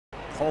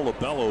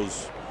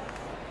Colabello's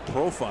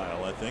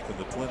profile, I think, in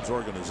the Twins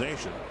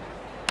organization.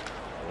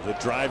 There's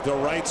a drive to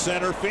right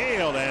center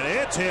field, and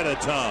it's hit a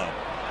ton.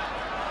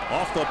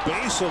 Off the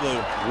base of the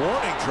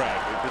warning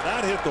track. It did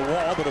not hit the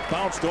wall, but it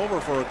bounced over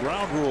for a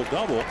ground rule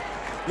double.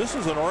 This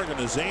is an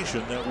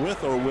organization that,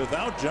 with or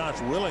without Josh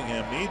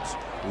Willingham, needs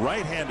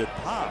right-handed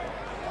pop.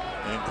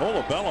 And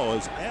Colabello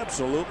has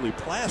absolutely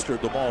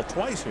plastered the ball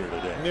twice here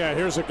today. Yeah,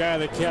 here's a guy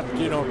that kept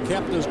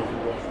his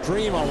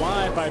dream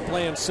alive by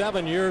playing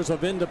 7 years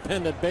of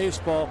independent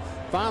baseball.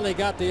 Finally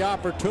got the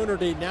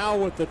opportunity now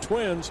with the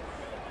Twins.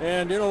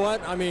 And you know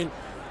what? I mean,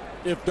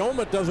 if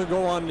Domit doesn't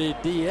go on the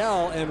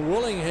DL and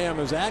Willingham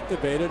is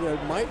activated,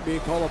 it might be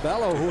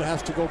Colabello who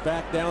has to go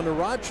back down to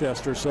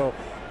Rochester. So,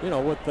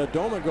 with the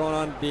Domit going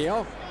on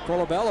DL,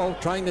 Colabello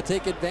trying to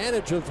take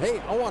advantage of, hey,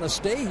 I want to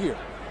stay here.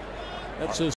 That's his